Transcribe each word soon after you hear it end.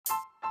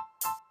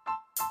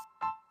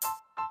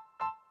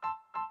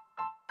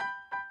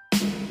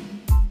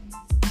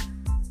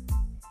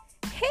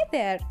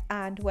there,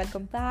 and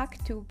welcome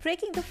back to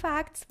Breaking the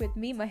Facts with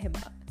me,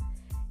 Mahima.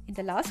 In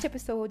the last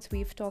episodes,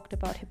 we've talked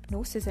about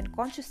hypnosis and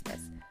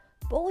consciousness,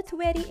 both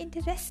very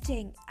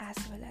interesting as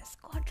well as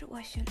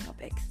controversial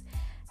topics.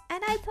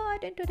 And I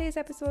thought in today's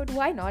episode,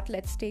 why not?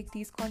 Let's take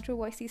these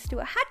controversies to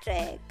a hat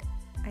trick.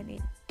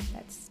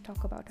 Let's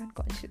talk about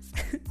unconscious.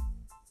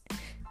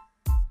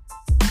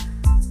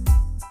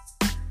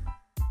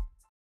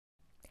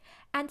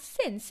 And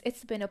since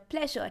it's been a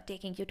pleasure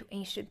taking you to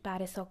ancient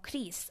Paris or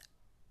Greece,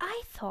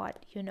 I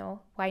thought,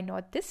 why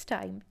not this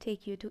time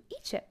take you to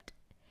Egypt?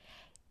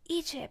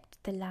 Egypt,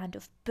 the land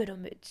of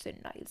pyramids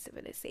and Nile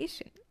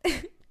civilization.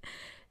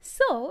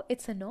 So,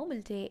 it's a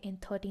normal day in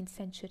 13th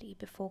century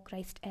before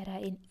Christ era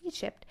in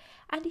Egypt,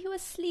 and you are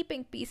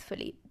sleeping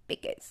peacefully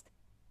because,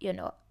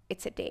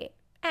 it's a day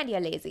and you're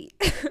lazy.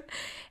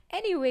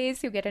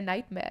 Anyways, you get a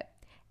nightmare.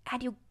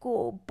 And you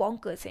go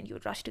bonkers and you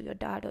rush to your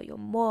dad or your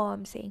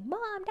mom saying,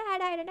 "Mom, Dad,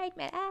 I had a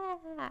nightmare."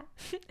 Ah.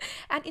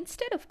 And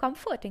instead of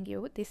comforting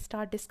you, they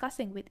start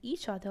discussing with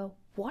each other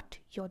what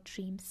your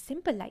dream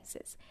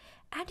symbolizes.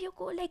 And you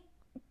go like,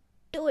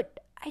 "Dude,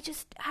 I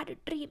just had a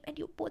dream," and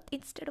you both,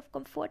 instead of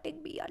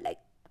comforting me, are like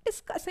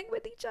discussing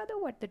with each other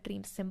what the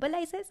dream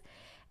symbolizes.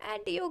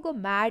 And you go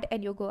mad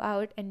and you go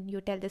out and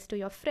you tell this to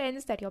your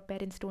friends that your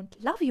parents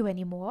don't love you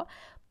anymore.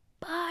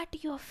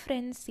 But your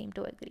friends seem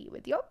to agree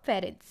with your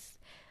parents.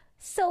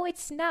 So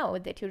it's now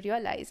that you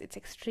realize it's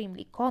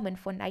extremely common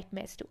for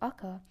nightmares to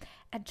occur,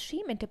 and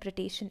dream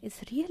interpretation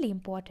is really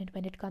important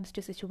when it comes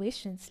to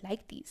situations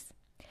like these.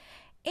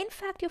 In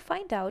fact, you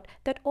find out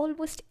that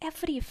almost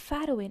every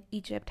pharaoh in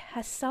Egypt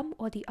has some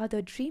or the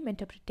other dream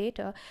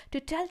interpreter to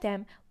tell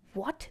them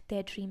what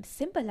their dream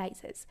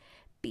symbolizes.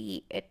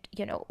 Be it,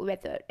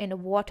 whether in a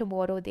war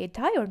tomorrow they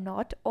die or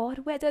not, or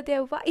whether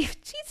their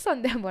wife cheats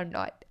on them or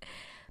not.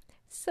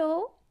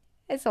 So,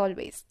 as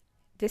always,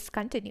 this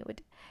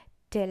continued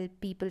till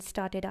people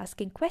started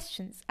asking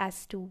questions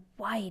as to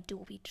why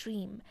do we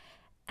dream?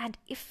 And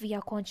if we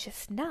are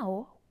conscious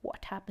now,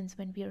 what happens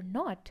when we are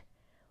not?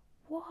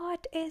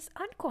 What is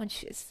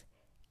unconscious?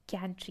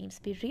 Can dreams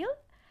be real?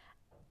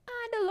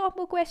 And a lot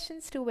more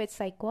questions to which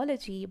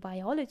psychology,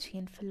 biology,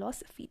 and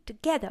philosophy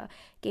together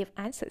gave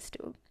answers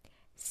to.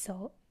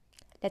 So,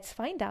 let's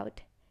find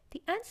out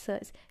the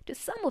answers to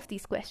some of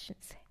these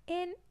questions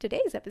in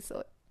today's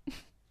episode.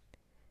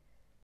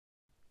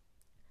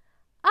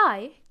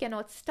 I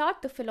cannot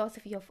start the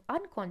philosophy of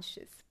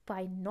unconscious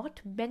by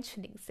not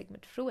mentioning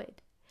Sigmund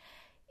Freud.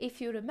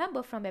 If you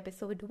remember from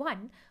episode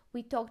 1,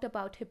 we talked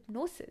about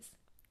hypnosis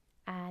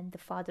and the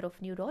father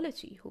of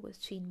neurology, who was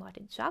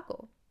Jean-Martin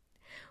Charcot.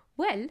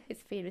 Well,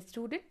 his favorite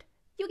student,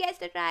 you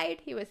guessed it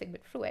right, he was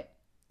Sigmund Freud.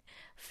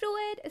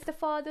 Freud is the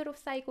father of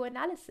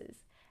psychoanalysis,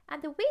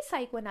 and the way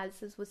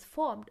psychoanalysis was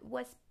formed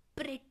was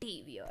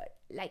pretty weird.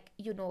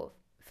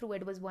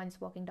 Freud was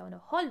once walking down a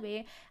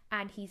hallway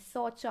and he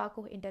saw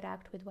Charcot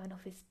interact with one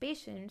of his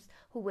patients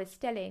who was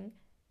telling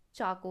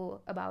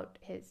Charcot about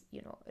his,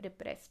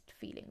 repressed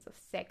feelings of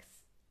sex.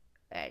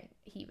 And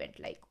he went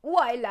like,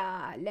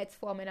 voila, let's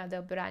form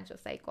another branch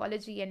of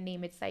psychology and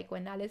name it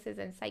psychoanalysis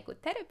and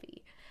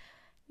psychotherapy.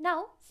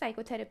 Now,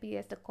 psychotherapy,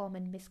 as the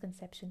common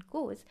misconception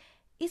goes,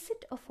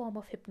 isn't a form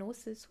of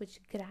hypnosis which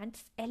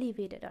grants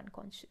elevated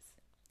unconscious,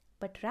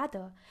 but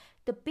rather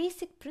the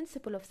basic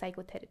principle of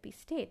psychotherapy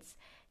states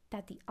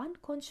that the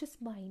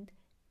unconscious mind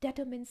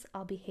determines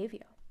our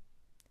behavior.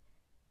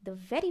 The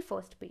very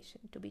first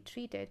patient to be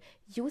treated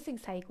using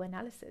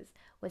psychoanalysis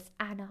was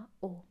Anna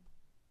O.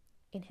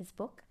 In his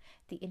book,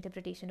 The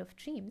Interpretation of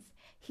Dreams,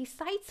 he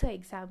cites her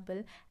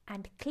example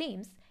and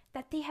claims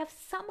that they have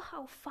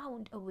somehow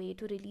found a way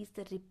to release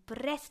the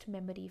repressed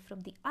memory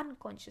from the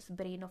unconscious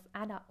brain of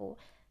Anna O,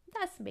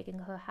 thus making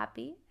her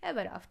happy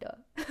ever after.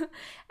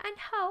 And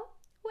how?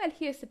 Well,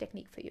 here's the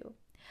technique for you.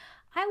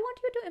 I want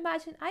you to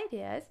imagine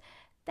ideas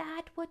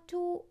that were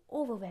too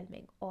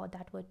overwhelming or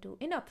that were too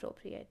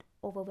inappropriate.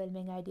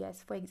 Overwhelming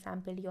ideas, for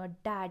example, your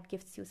dad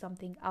gives you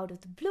something out of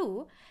the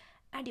blue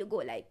and you go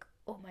like,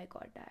 "Oh my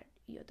God, Dad,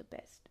 you're the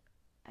best.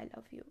 I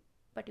love you."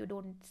 But you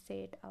don't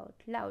say it out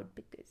loud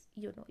because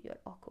you're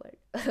awkward.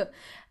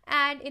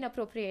 And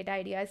inappropriate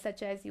ideas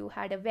such as you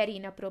had a very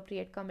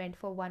inappropriate comment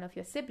for one of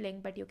your sibling,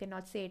 but you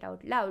cannot say it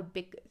out loud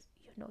because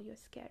you're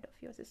scared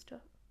of your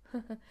sister.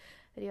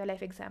 Real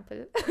life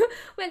example.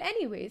 Well,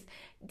 anyways,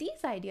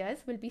 these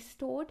ideas will be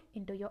stored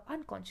into your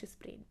unconscious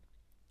brain.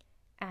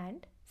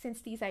 And since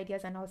these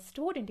ideas are now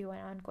stored into your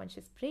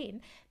unconscious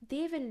brain,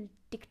 they will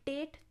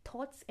dictate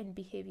thoughts and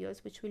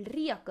behaviors which will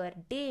reoccur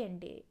day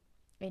and day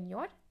in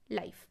your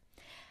life.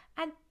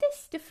 And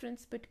this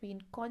difference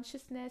between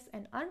consciousness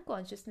and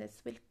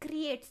unconsciousness will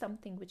create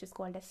something which is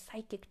called as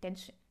psychic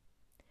tension.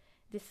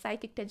 This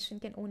psychic tension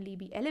can only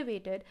be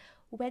elevated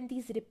when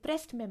these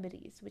repressed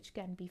memories, which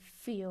can be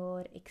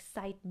fear,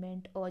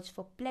 excitement, urge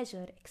for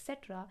pleasure,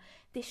 etc.,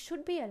 they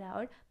should be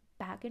allowed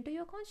back into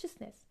your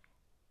consciousness.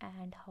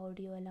 And how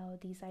do you allow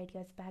these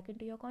ideas back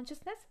into your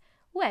consciousness?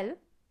 Well,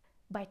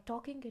 by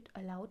talking it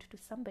aloud to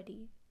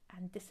somebody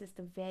And this is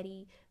the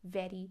very,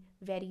 very,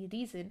 very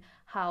reason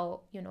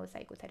how,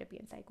 psychotherapy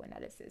and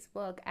psychoanalysis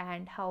work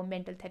and how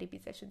mental therapy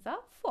sessions are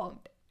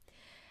formed.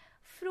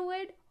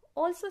 Freud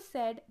also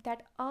said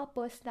that our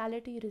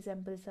personality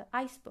resembles an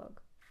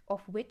iceberg,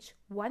 of which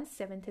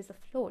 1/7 is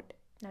afloat.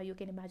 Now you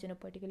can imagine a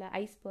particular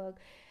iceberg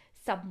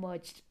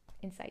submerged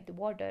inside the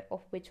water,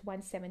 of which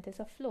 1/7 is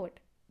afloat.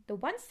 The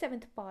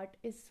 1/7 part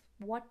is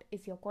what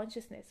is your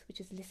consciousness,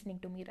 which is listening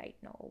to me right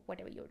now, or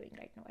whatever you're doing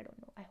right now. I don't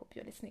know. I hope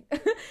you're listening.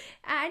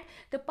 And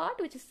the part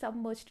which is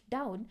submerged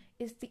down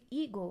is the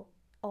ego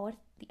or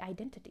the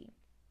identity.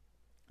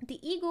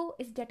 The ego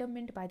is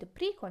determined by the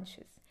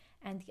preconscious,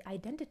 and the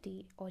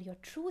identity or your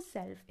true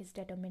self is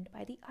determined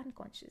by the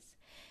unconscious.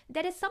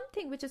 There is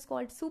something which is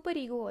called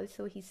superego,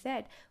 also, he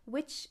said,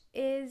 which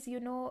is,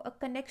 a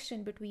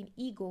connection between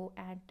ego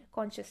and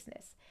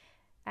consciousness.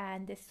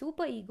 And the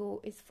superego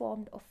is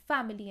formed of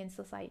family and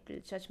societal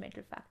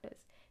judgmental factors.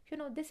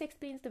 This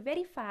explains the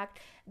very fact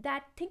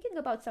that thinking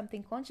about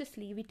something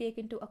consciously, we take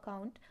into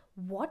account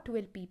what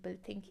will people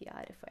think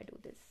here if I do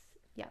this.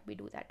 Yeah, we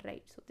do that,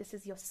 right? So this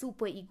is your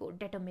superego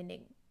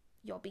determining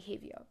your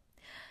behavior.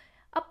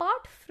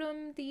 Apart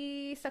from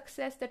the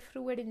success that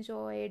Freud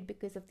enjoyed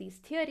because of these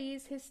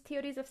theories, his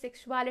theories of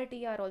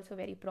sexuality are also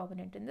very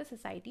prominent in the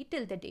society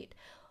till the date.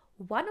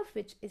 One of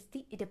which is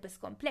the Oedipus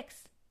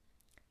complex.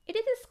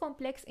 Oedipus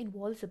complex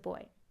involves a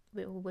boy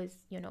who was,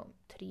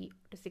 3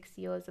 to 6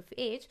 years of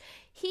age.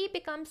 He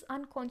becomes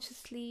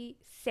unconsciously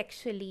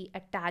sexually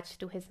attached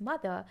to his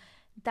mother,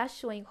 thus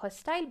showing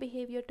hostile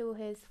behavior to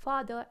his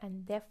father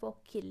and therefore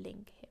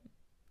killing him.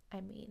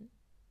 I mean,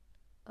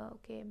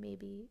 okay,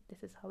 maybe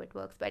this is how it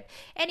works. But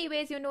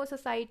anyways,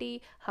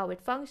 society, how it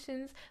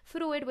functions.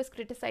 Freud was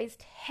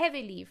criticized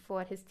heavily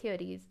for his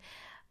theories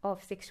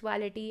of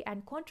sexuality,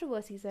 and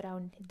controversies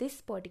around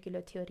this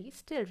particular theory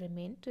still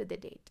remain to the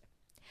date.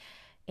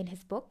 In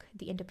his book,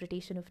 The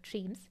Interpretation of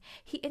Dreams,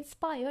 he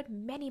inspired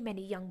many,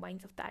 many young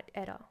minds of that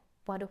era,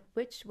 one of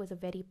which was a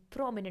very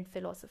prominent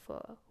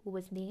philosopher who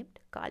was named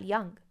Carl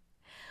Jung.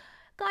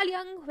 Carl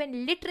Jung,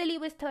 when literally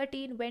was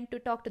 13, went to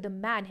talk to the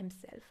man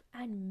himself.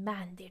 And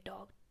man, they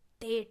talked.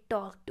 They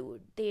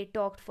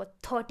talked for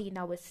 13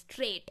 hours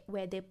straight,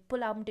 where they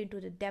plumbed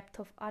into the depth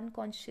of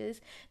unconscious,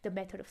 the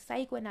method of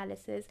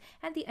psychoanalysis,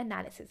 and the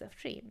analysis of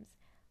dreams.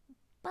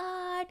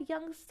 But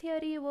Jung's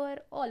theory were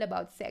all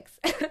about sex,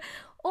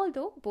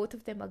 although both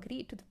of them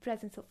agreed to the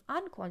presence of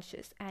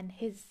unconscious and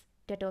his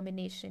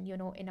determination,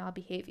 in our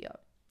behavior.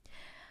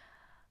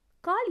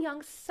 Carl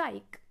Jung's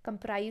psyche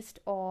comprised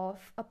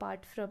of,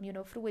 apart from,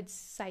 Freud's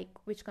psyche,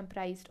 which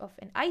comprised of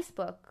an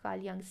iceberg, Carl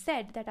Jung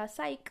said that our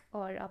psyche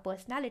or our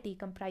personality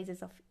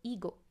comprises of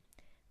ego,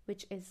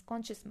 which is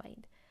conscious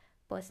mind,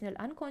 personal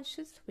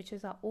unconscious, which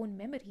is our own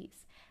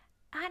memories,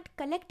 and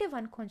collective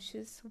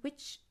unconscious,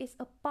 which is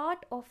a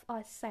part of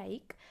our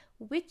psyche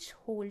which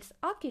holds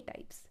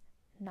archetypes.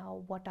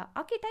 Now, what are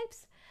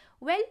archetypes?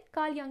 Well,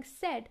 Carl Jung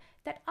said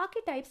that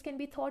archetypes can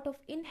be thought of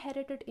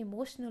inherited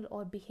emotional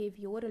or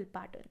behavioral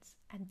patterns,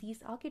 and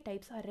these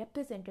archetypes are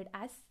represented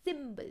as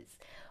symbols.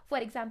 For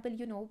example,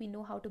 we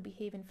know how to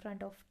behave in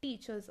front of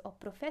teachers or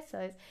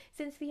professors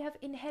since we have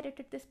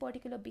inherited this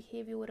particular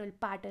behavioral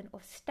pattern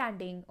of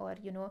standing or,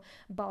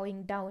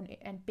 bowing down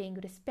and paying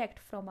respect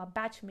from our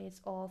batchmates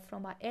or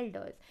from our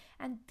elders.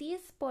 And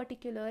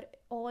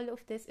all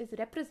of this is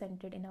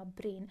represented in our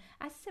brain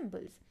as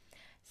symbols.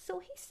 So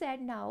he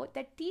said now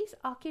that these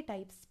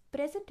archetypes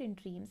present in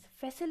dreams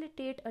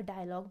facilitate a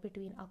dialogue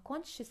between our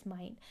conscious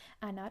mind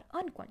and our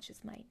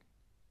unconscious mind.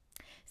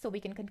 So we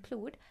can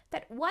conclude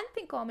that one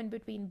thing common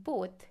between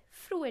both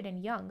Freud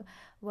and Jung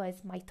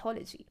was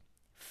mythology.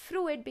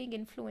 Freud being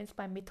influenced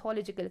by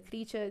mythological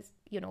creatures,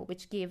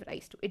 which gave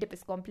rise to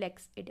Oedipus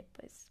complex.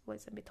 Oedipus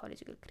was a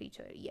mythological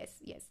creature,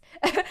 yes.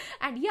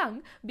 And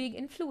Jung being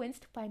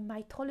influenced by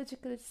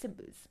mythological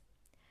symbols.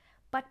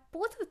 But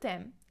both of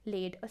them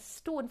laid a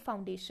stone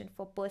foundation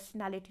for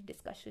personality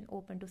discussion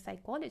open to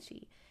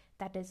psychology,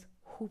 that is,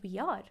 who we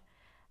are.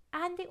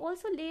 And they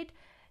also laid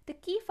the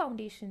key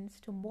foundations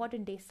to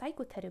modern day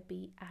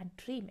psychotherapy and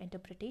dream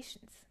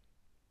interpretations.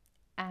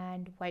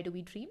 And why do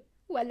we dream?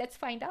 Well, let's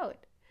find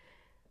out.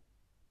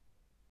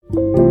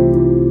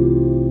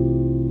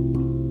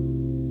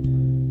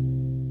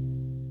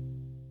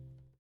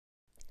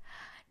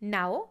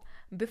 Now,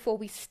 before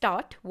we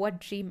start what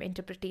dream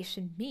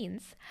interpretation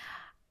means,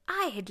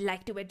 I'd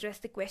like to address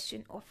the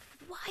question of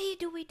why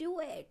do we do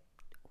it?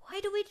 Why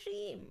do we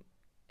dream?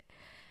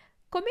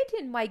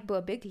 Comedian Mike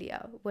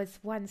Birbiglia was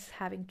once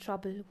having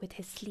trouble with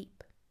his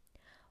sleep.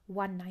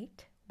 One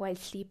night, while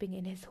sleeping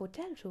in his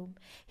hotel room,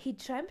 he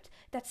dreamt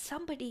that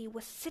somebody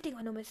was sitting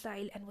on a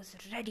missile and was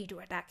ready to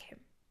attack him.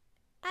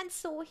 And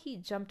so he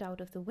jumped out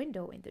of the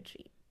window in the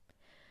dream,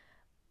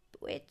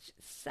 which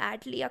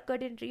sadly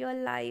occurred in real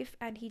life,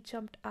 and he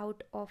jumped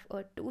out of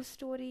a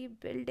 2-story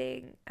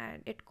building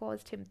and it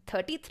caused him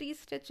 33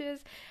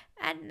 stitches,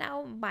 and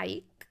now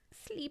Mike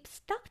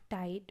sleeps tucked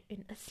tight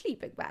in a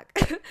sleeping bag.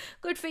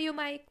 Good for you,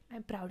 Mike.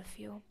 I'm proud of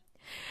you.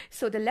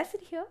 So the lesson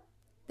here,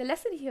 The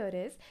lesson here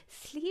is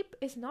sleep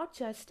is not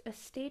just a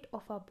state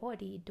of our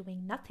body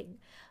doing nothing,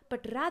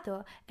 but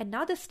rather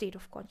another state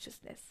of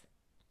consciousness.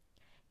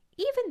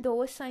 Even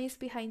though science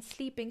behind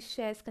sleeping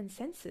shares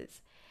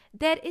consensus,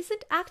 there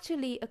isn't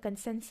actually a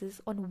consensus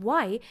on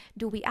why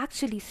do we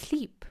actually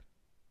sleep.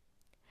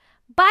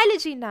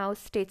 Biology now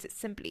states it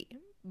simply.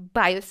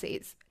 Bio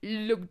says,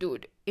 look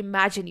dude,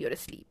 imagine you're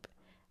asleep.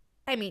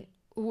 I mean,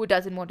 who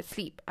doesn't want to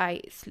sleep? I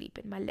sleep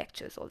in my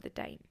lectures all the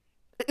time.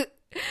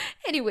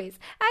 Anyways,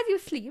 as you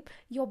sleep,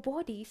 your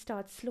body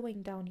starts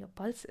slowing down your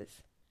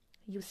pulses.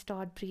 You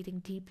start breathing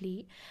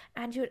deeply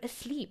and you're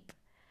asleep.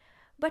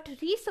 But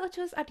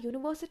researchers at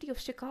University of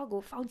Chicago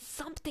found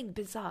something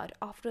bizarre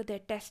after their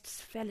tests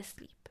fell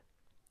asleep.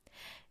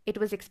 It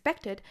was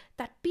expected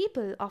that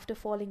people after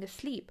falling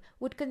asleep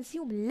would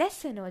consume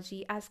less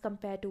energy as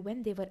compared to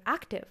when they were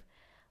active.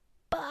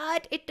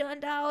 But it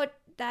turned out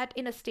that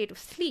in a state of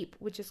sleep,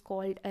 which is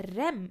called a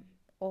REM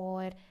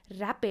or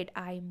rapid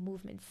eye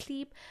movement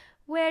sleep,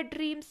 where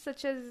dreams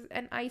such as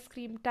an ice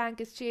cream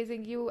tank is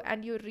chasing you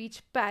and you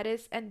reach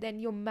Paris and then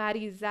you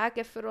marry Zac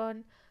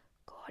Efron.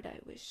 God, I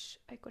wish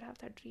I could have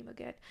that dream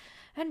again.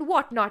 And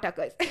whatnot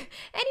occurs.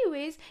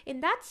 Anyways,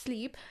 in that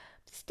sleep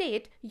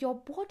state, your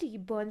body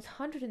burns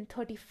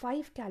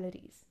 135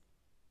 calories,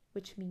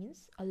 which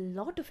means a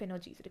lot of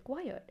energy is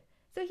required.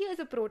 So here's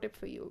a pro tip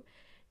for you.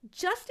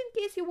 Just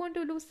in case you want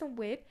to lose some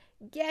weight,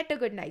 get a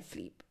good night's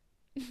sleep.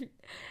 In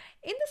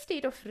the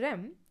state of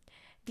REM,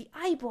 the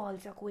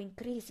eyeballs are going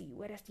crazy,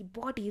 whereas the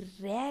body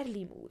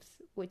rarely moves,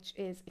 which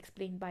is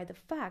explained by the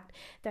fact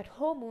that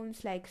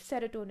hormones like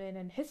serotonin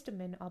and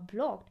histamine are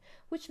blocked,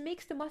 which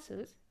makes the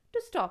muscles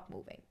to stop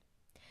moving.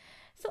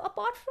 So,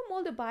 apart from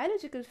all the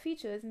biological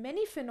features,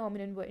 many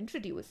phenomena were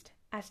introduced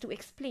as to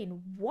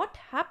explain what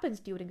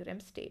happens during REM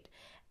state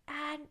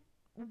and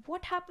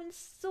what happens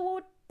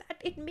so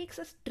that it makes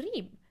us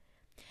dream.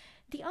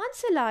 The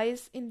answer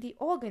lies in the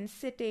organ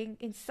sitting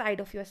inside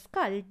of your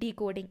skull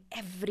decoding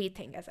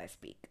everything as I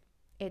speak.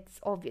 It's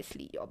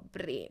obviously your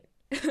brain.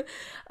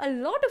 A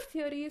lot of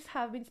theories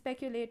have been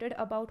speculated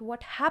about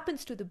what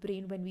happens to the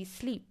brain when we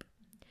sleep.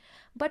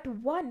 But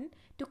one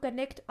to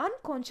connect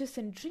unconscious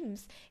and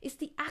dreams is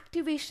the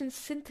activation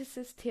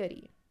synthesis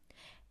theory.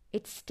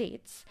 It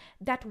states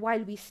that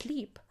while we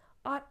sleep,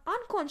 our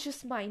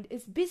unconscious mind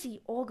is busy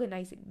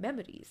organizing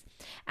memories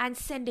and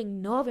sending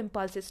nerve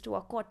impulses to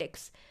our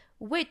cortex,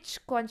 which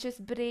conscious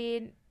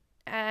brain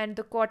and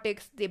the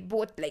cortex, they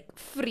both like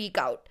freak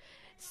out.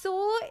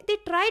 So they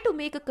try to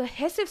make a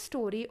cohesive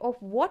story of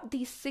what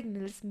these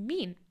signals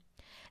mean.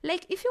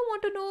 Like, if you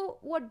want to know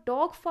what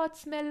dog farts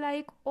smell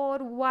like or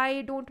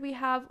why don't we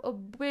have a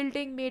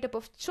building made up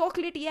of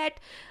chocolate yet,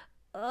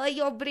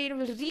 your brain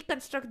will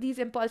reconstruct these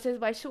impulses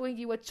by showing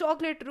you a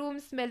chocolate room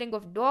smelling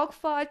of dog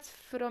farts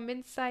from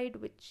inside,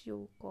 which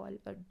you call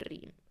a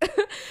dream.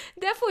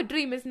 Therefore,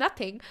 dream is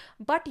nothing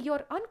but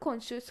your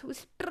unconscious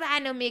who's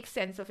trying to make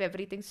sense of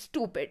everything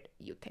stupid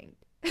you think.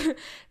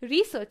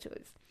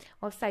 Researchers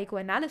of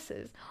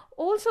psychoanalysis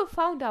also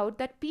found out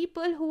that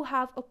people who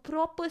have a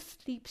proper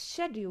sleep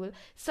schedule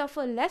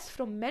suffer less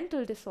from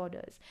mental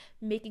disorders,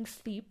 making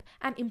sleep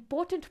an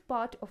important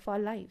part of our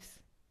lives.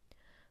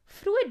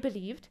 Freud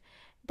believed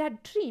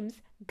that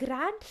dreams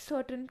grant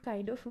certain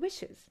kind of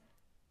wishes.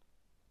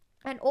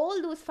 And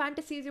all those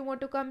fantasies you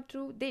want to come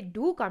true, they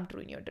do come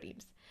true in your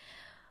dreams.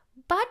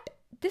 But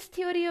this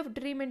theory of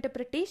dream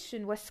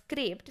interpretation was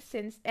scrapped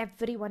since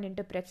everyone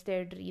interprets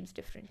their dreams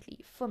differently.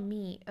 For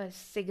me, a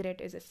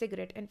cigarette is a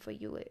cigarette, and for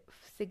you, a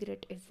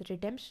cigarette is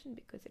redemption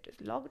because it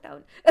is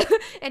lockdown.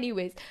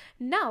 Anyways,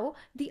 now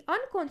the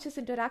unconscious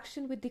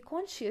interaction with the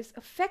conscious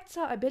affects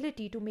our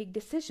ability to make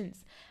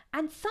decisions,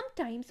 and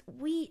sometimes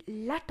we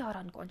let our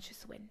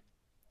unconscious win.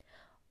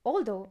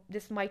 Although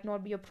this might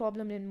not be a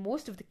problem in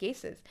most of the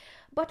cases,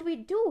 but we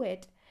do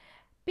it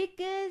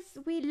because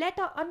we let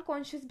our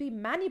unconscious be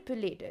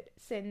manipulated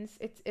since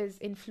it is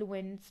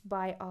influenced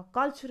by our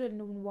cultural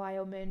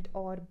environment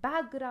or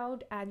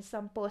background and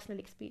some personal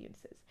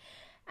experiences,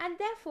 and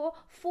therefore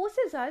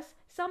forces us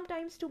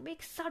sometimes to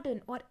make sudden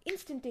or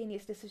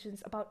instantaneous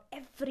decisions about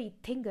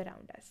everything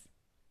around us.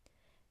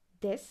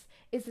 This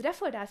is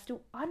referred as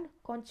to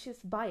unconscious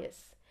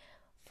bias.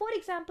 For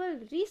example,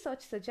 research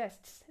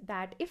suggests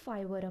that if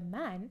I were a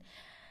man,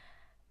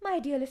 my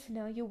dear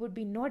listener, you would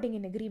be nodding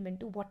in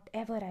agreement to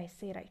whatever I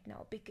say right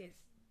now because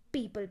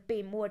people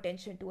pay more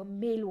attention to a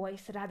male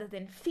voice rather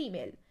than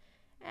female.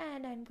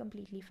 And I'm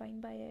completely fine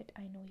by it.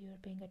 I know you're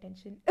paying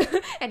attention.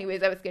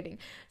 Anyways, I was kidding.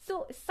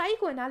 So,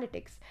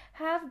 psychoanalytics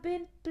have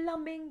been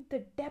plumbing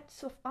the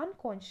depths of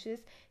unconscious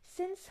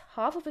since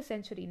half of a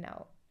century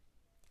now.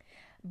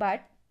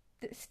 But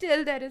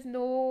still there is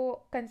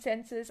no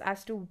consensus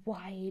as to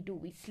why do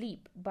we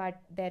sleep,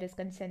 but there is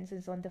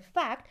consensus on the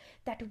fact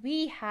that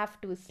we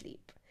have to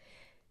sleep.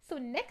 So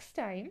next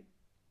time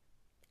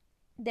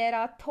there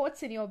are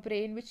thoughts in your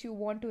brain which you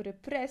want to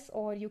repress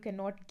or you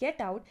cannot get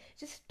out,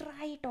 just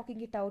try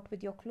talking it out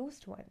with your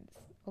closed ones,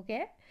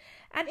 okay?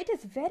 And it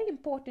is very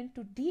important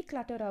to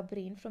declutter our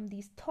brain from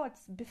these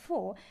thoughts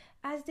before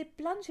as they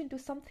plunge into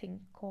something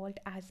called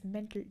as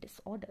mental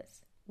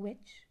disorders.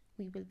 which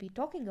we will be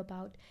talking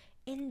about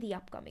in the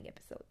upcoming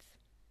episodes.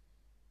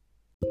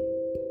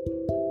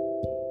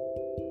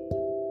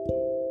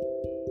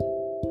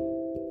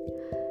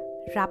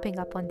 Wrapping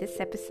up on this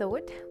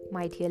episode,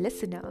 my dear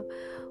listener,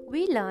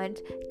 we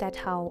learned that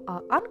how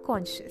our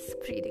unconscious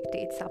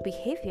predictates our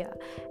behavior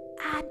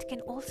and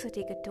can also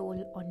take a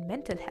toll on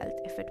mental health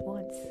if it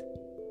wants.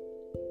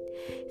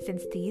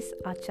 Since these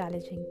are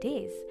challenging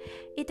days,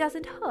 it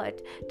doesn't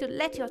hurt to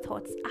let your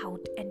thoughts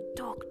out and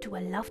talk to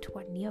a loved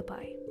one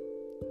nearby.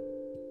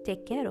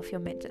 Take care of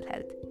your mental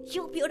health,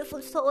 you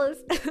beautiful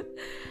souls!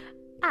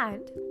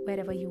 And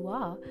wherever you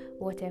are,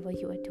 whatever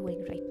you are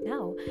doing right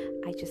now,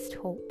 I just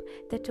hope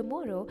that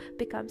tomorrow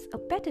becomes a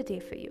better day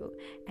for you,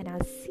 and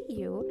I'll see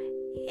you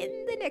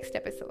in the next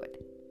episode.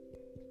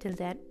 Till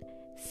then,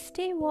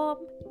 stay warm,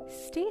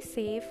 stay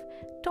safe,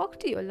 talk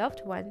to your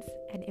loved ones,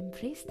 and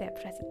embrace their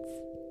presence.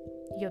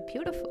 You're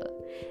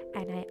beautiful,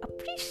 and I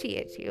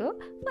appreciate you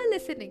for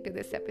listening to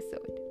this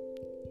episode.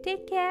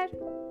 Take care.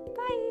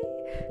 Bye.